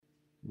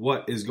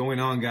What is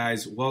going on,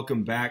 guys?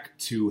 Welcome back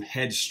to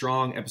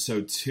Headstrong,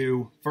 episode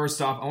 2.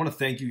 First off, I want to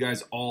thank you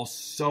guys all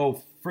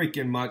so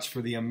freaking much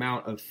for the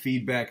amount of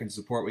feedback and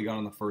support we got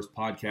on the first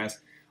podcast.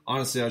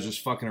 Honestly, I was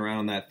just fucking around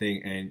on that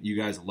thing, and you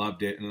guys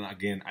loved it. And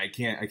again, I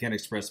can't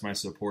express my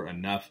support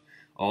enough.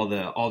 All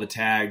the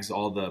tags,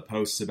 all the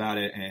posts about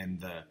it, and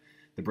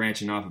the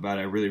branching off about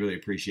it. I really, really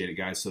appreciate it,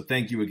 guys. So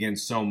thank you again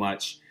so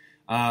much.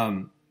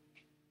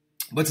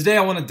 But today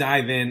I want to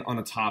dive in on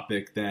a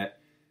topic that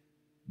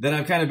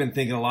I've kind of been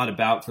thinking a lot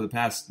about for the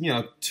past,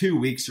 2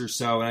 weeks or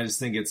so, and I just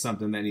think it's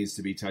something that needs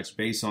to be touched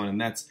base on,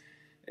 and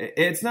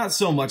it's not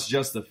so much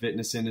just the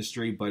fitness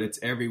industry, but it's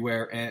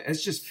everywhere, and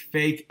it's just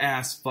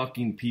fake-ass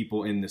fucking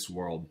people in this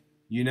world,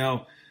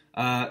 people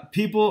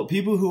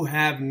who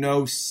have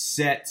no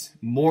set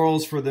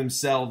morals for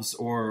themselves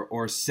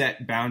or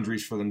set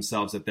boundaries for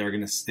themselves that they're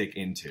going to stick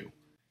into.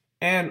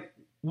 And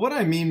what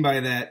I mean by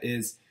that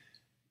is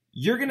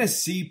you're going to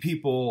see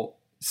people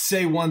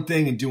say one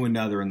thing and do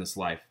another in this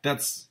life.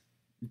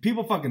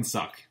 People fucking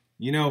suck,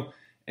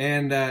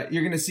 and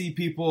you're going to see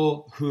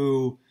people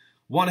who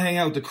want to hang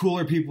out with the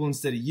cooler people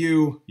instead of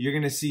you. You're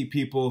going to see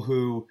people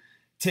who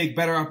take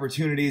better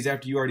opportunities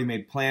after you already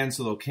made plans,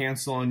 so they'll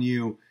cancel on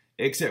you.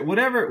 Except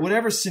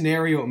whatever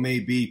scenario it may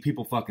be,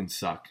 people fucking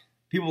suck.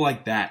 People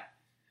like that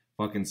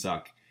fucking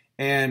suck.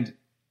 And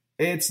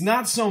it's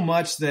not so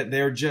much that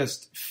they're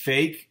just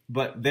fake,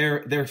 but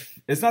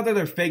it's not that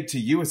they're fake to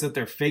you, it's that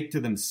they're fake to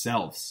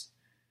themselves.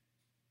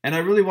 And I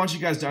really want you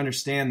guys to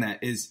understand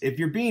that is if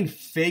you're being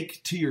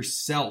fake to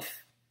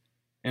yourself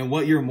and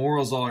what your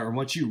morals are and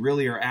what you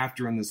really are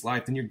after in this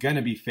life, then you're going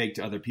to be fake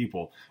to other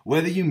people,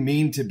 whether you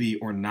mean to be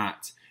or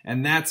not.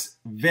 And that's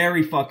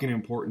very fucking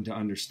important to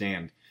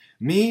understand.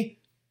 Me,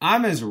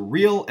 I'm as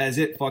real as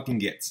it fucking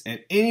gets. And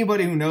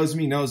anybody who knows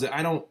me knows that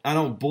I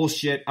don't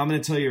bullshit. I'm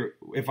going to tell you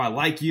if I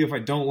like you, if I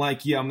don't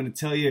like you. I'm going to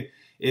tell you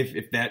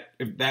if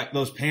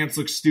those pants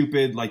look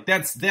stupid. Like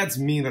that's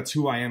me. That's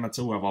who I am. That's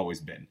who I've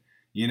always been.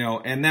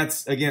 And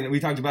that's, again, we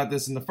talked about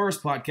this in the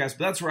first podcast,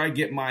 but that's where I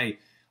get my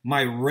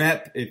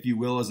rep, if you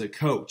will, as a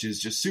coach, is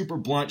just super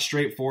blunt,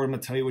 straightforward. I'm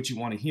going to tell you what you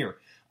want to hear.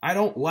 I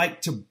don't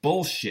like to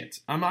bullshit.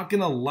 I'm not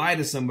going to lie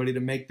to somebody to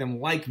make them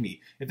like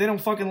me. If they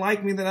don't fucking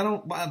like me, then I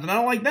don't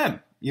like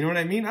them. You know what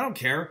I mean? I don't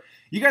care.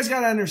 You guys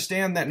got to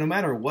understand that no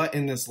matter what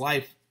in this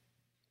life,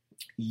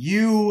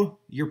 your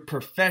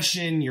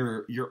profession,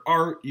 your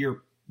art,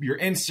 your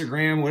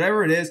Instagram,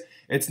 whatever it is,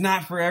 it's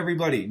not for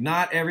everybody.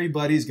 Not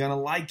everybody's going to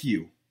like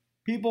you.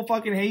 People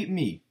fucking hate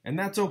me, and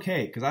that's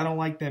okay, because I don't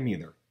like them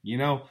either,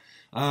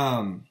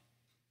 But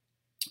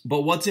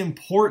what's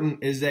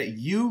important is that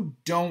you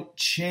don't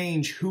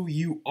change who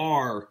you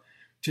are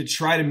to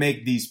try to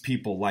make these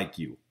people like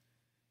you.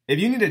 If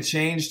you need to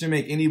change to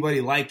make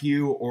anybody like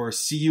you or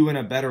see you in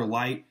a better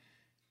light,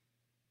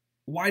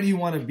 why do you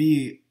want to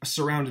be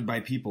surrounded by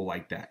people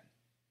like that?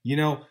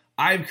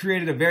 I've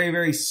created a very,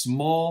 very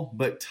small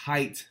but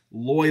tight,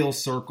 loyal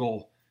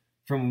circle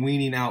from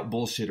weaning out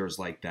bullshitters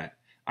like that.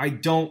 I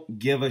don't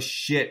give a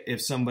shit if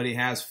somebody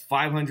has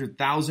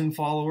 500,000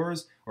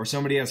 followers or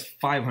somebody has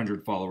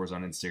 500 followers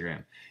on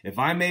Instagram. If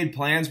I made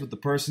plans with the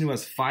person who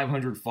has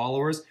 500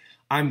 followers,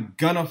 I'm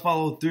gonna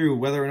follow through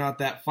whether or not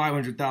that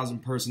 500,000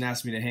 person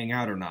asks me to hang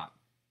out or not.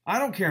 I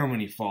don't care how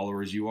many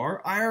followers you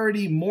are. I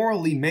already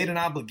morally made an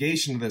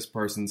obligation to this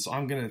person, so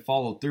I'm gonna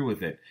follow through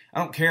with it. I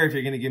don't care if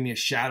you're gonna give me a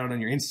shout out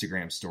on your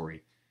Instagram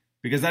story,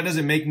 because that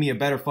doesn't make me a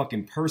better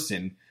fucking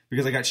person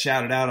because I got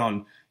shouted out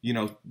on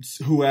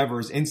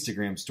whoever's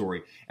Instagram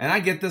story. And I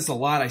get this a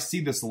lot. I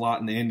see this a lot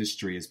in the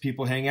industry is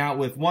people hang out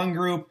with one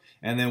group,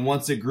 and then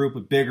once a group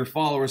with bigger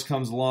followers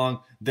comes along,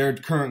 their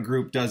current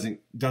group doesn't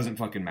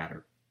fucking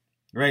matter,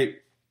 right?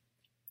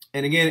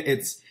 And again,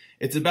 it's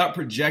about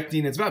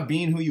projecting. It's about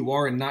being who you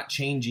are and not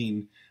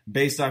changing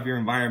based off your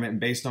environment and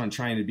based on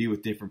trying to be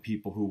with different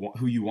people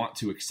who you want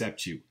to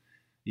accept you.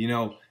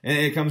 And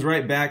it comes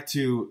right back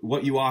to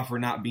what you offer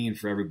not being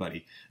for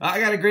everybody.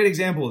 I got a great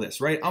example of this,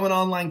 right? I'm an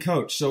online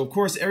coach. So, of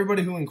course,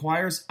 everybody who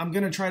inquires, I'm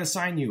going to try to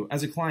sign you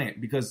as a client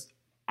because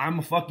I'm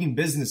a fucking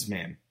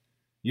businessman.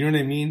 You know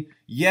what I mean?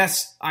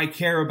 Yes, I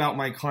care about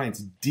my clients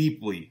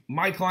deeply.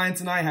 My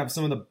clients and I have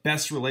some of the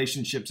best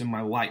relationships in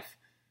my life.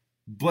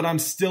 But I'm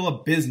still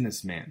a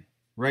businessman,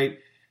 right?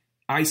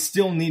 I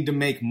still need to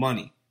make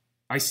money.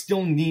 I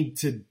still need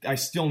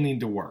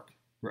to work.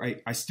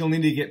 Right? I still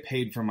need to get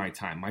paid for my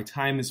time. My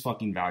time is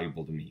fucking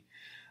valuable to me.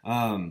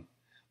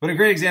 But a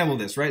great example of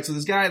this, right? So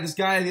this guy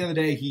the other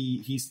day,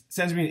 he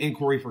sends me an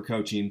inquiry for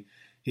coaching.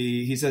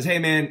 He says, hey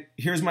man,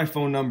 here's my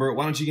phone number.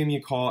 Why don't you give me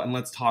a call and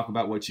let's talk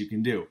about what you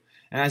can do?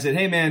 And I said,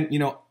 hey man,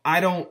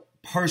 I don't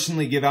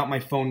personally give out my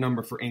phone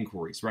number for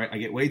inquiries, right? I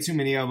get way too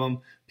many of them.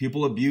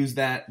 People abuse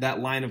that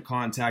line of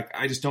contact.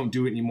 I just don't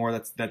do it anymore.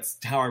 That's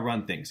how I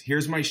run things.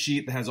 Here's my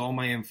sheet that has all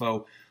my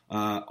info,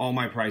 all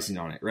my pricing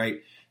on it,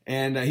 right?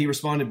 And he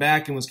responded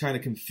back and was kind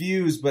of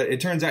confused, but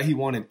it turns out he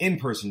wanted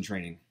in-person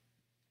training,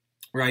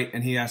 right?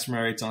 And he asked for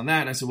my rates on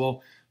that. And I said,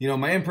 well,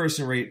 my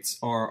in-person rates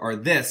are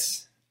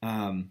this,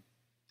 and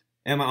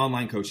my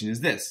online coaching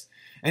is this.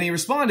 And he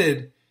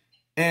responded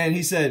and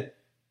he said,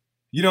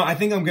 I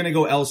think I'm going to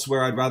go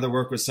elsewhere. I'd rather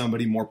work with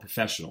somebody more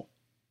professional.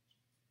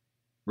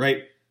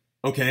 Right?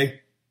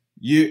 Okay.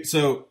 You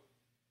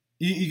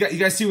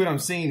guys see what I'm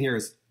saying here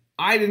is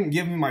I didn't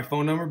give him my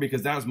phone number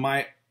because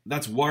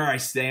that's where I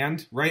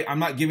stand, right? I'm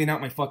not giving out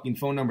my fucking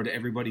phone number to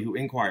everybody who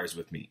inquires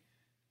with me.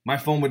 My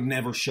phone would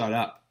never shut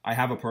up. I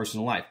have a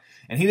personal life.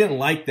 And he didn't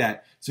like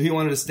that, so he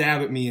wanted to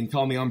stab at me and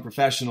call me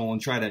unprofessional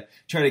and try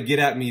to get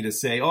at me to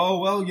say, "Oh,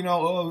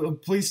 well,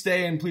 please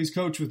stay and please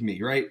coach with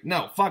me," right?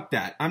 No, fuck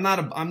that. I'm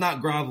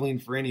not groveling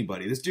for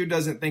anybody. This dude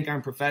doesn't think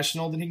I'm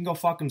professional, then he can go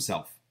fuck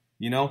himself.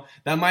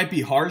 That might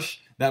be harsh.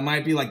 That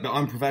might be like the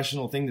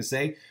unprofessional thing to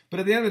say. But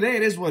at the end of the day,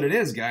 it is what it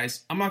is,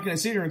 guys. I'm not going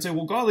to sit here and say,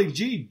 well, golly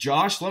gee,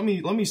 Josh, let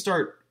me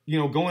start,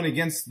 going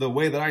against the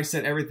way that I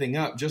set everything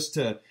up just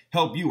to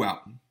help you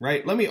out,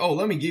 right? Let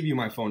me give you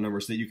my phone number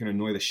so that you can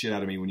annoy the shit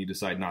out of me when you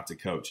decide not to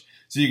coach.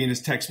 So you can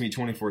just text me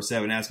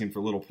 24/7 asking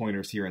for little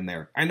pointers here and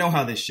there. I know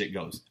how this shit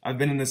goes. I've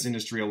been in this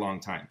industry a long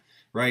time,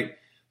 right?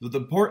 But the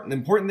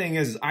important thing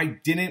is I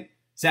didn't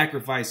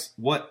sacrifice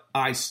what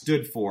I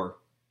stood for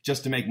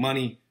just to make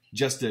money,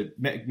 just to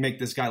make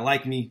this guy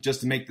like me, just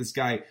to make this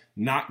guy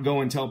not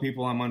go and tell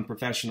people I'm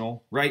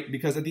unprofessional, right?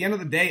 Because at the end of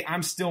the day,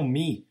 I'm still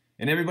me.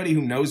 And everybody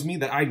who knows me,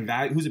 that I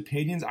value, whose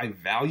opinions I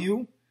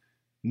value,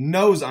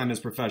 knows I'm as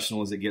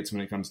professional as it gets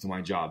when it comes to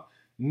my job.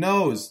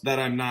 Knows that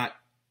I'm not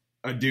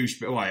a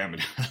douchebag. Well, I am.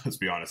 Let's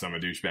be honest, I'm a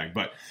douchebag.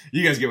 But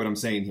you guys get what I'm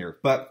saying here.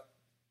 But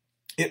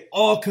it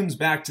all comes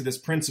back to this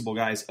principle,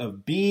 guys,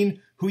 of being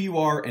who you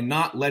are and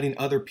not letting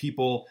other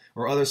people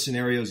or other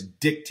scenarios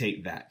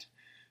dictate that.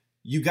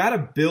 You got to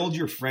build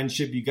your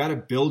friendship. You got to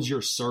build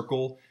your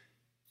circle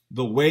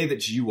the way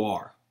that you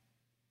are,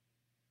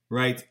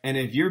 right? And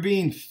if you're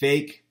being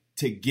fake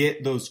to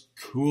get those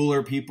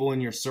cooler people in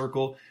your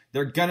circle,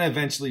 they're going to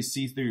eventually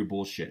see through your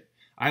bullshit.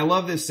 I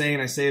love this saying.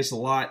 I say this a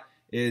lot,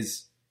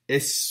 is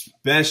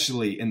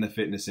especially in the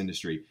fitness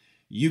industry.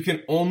 You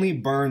can only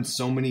burn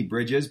so many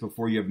bridges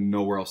before you have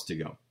nowhere else to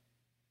go.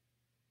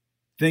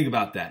 Think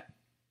about that,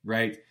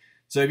 right?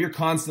 So if you're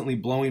constantly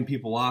blowing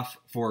people off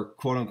for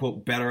quote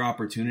unquote better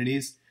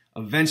opportunities,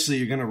 eventually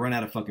you're going to run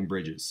out of fucking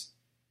bridges.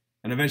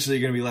 And eventually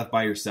you're going to be left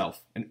by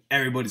yourself and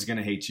everybody's going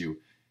to hate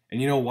you.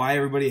 And you know why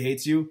everybody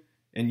hates you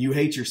and you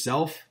hate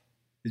yourself?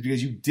 Is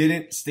because you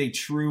didn't stay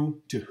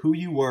true to who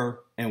you were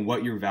and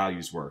what your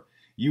values were.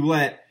 You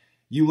let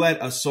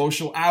a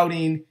social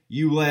outing,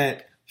 you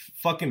let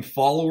fucking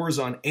followers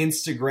on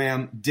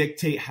Instagram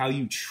dictate how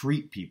you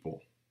treat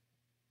people.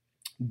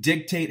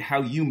 Dictate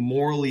how you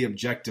morally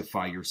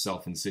objectify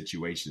yourself in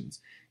situations.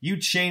 You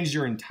changed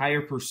your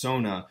entire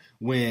persona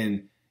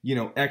when,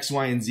 X,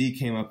 Y, and Z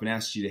came up and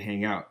asked you to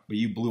hang out, but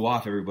you blew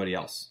off everybody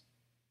else.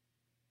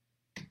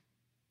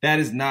 That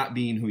is not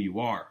being who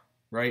you are,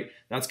 right?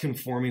 That's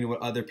conforming to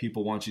what other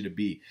people want you to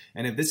be.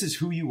 And if this is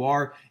who you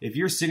are, if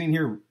you're sitting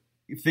here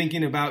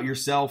thinking about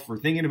yourself or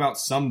thinking about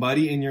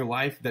somebody in your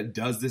life that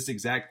does this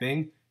exact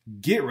thing,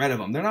 get rid of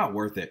them. They're not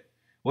worth it.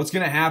 What's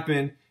going to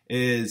happen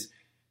is,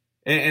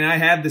 and I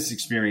had this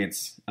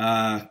experience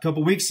a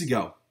couple weeks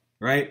ago,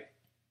 right?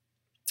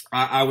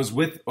 I was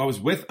with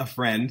a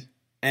friend,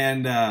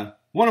 and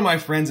one of my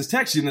friends is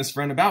texting this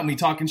friend about me,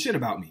 talking shit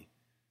about me,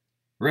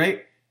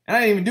 right? And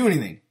I didn't even do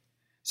anything.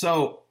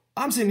 So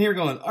I'm sitting here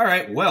going, all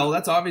right, well,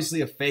 that's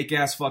obviously a fake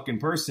ass fucking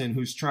person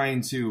who's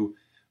trying to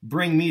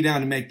bring me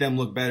down to make them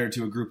look better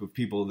to a group of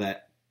people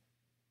that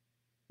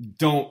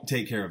don't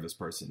take care of this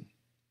person.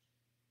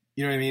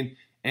 You know what I mean?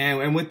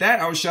 And with that,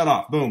 I was shut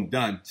off. Boom,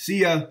 done.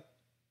 See ya.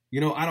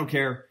 I don't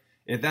care.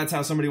 If that's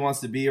how somebody wants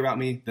to be about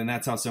me, then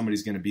that's how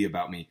somebody's going to be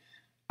about me.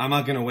 I'm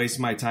not going to waste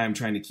my time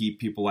trying to keep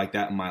people like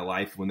that in my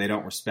life when they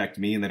don't respect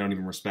me and they don't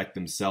even respect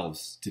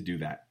themselves to do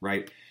that,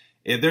 right?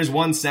 If there's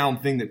one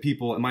sound thing that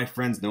people and my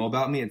friends know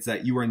about me, it's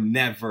that you are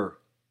never,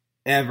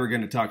 ever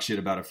going to talk shit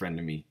about a friend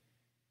to me.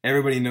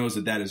 Everybody knows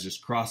that is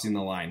just crossing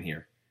the line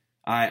here.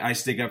 I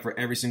stick up for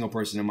every single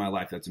person in my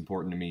life that's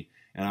important to me,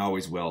 and I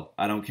always will.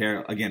 I don't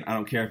care. Again, I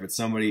don't care if it's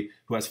somebody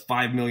who has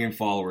 5 million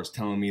followers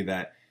telling me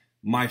that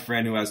my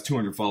friend who has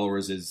 200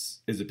 followers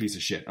is a piece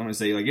of shit. I'm going to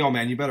say, like, yo,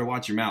 man, you better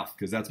watch your mouth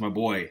because that's my we're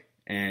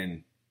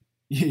going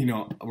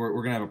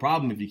to have a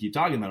problem if you keep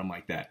talking about him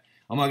like that.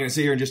 I'm not going to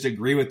sit here and just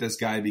agree with this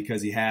guy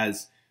because he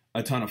has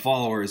a ton of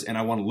followers and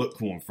I want to look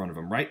cool in front of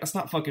him, right? That's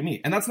not fucking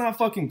me. And that's not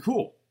fucking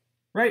cool,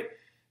 right?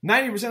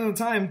 90% of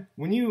the time,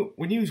 when you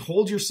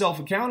hold yourself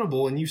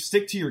accountable and you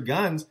stick to your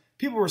guns,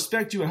 people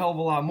respect you a hell of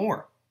a lot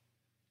more.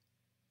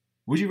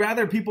 Would you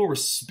rather people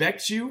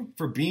respect you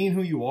for being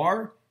who you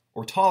are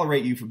or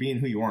tolerate you for being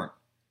who you aren't?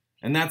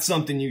 And that's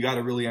something you got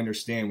to really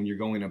understand when you're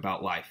going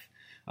about life.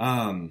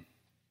 Kind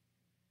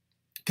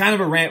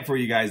of a rant for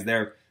you guys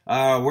there.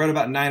 We're at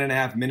about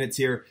 9.5 minutes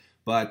here,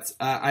 but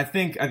I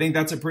think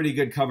that's a pretty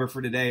good cover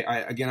for today.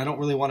 I don't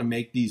really want to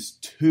make these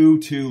too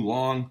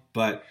long,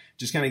 but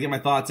just kind of get my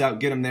thoughts out,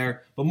 get them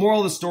there. But moral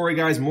of the story,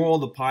 guys, moral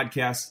of the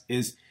podcast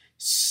is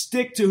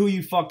stick to who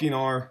you fucking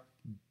are.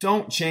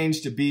 Don't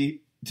change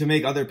to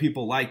make other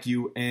people like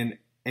you, and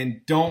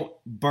don't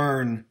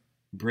burn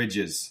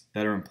bridges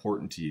that are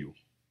important to you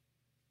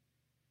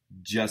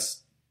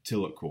just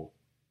to look cool.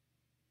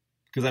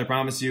 Because I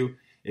promise you,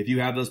 if you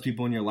have those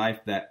people in your life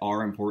that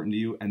are important to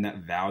you and that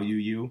value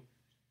you,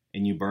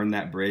 and you burn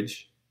that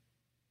bridge,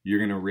 you're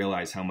going to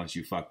realize how much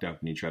you fucked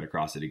up when you try to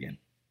cross it again.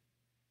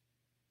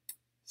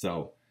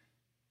 So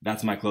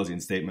that's my closing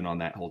statement on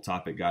that whole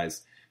topic,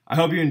 guys. I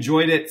hope you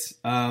enjoyed it.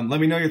 Let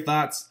me know your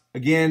thoughts.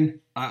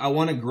 Again, I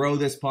want to grow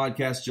this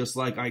podcast just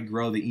like I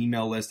grow the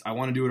email list. I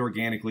want to do it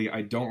organically.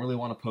 I don't really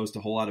want to post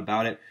a whole lot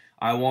about it.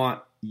 I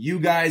want you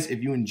guys,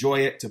 if you enjoy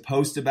it, to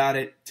post about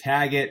it,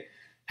 tag it,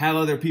 have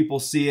other people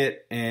see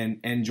it,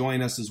 and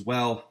join us as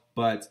well.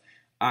 But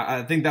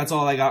I think that's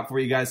all I got for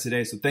you guys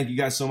today. So thank you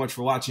guys so much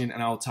for watching,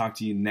 and I will talk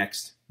to you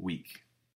next week.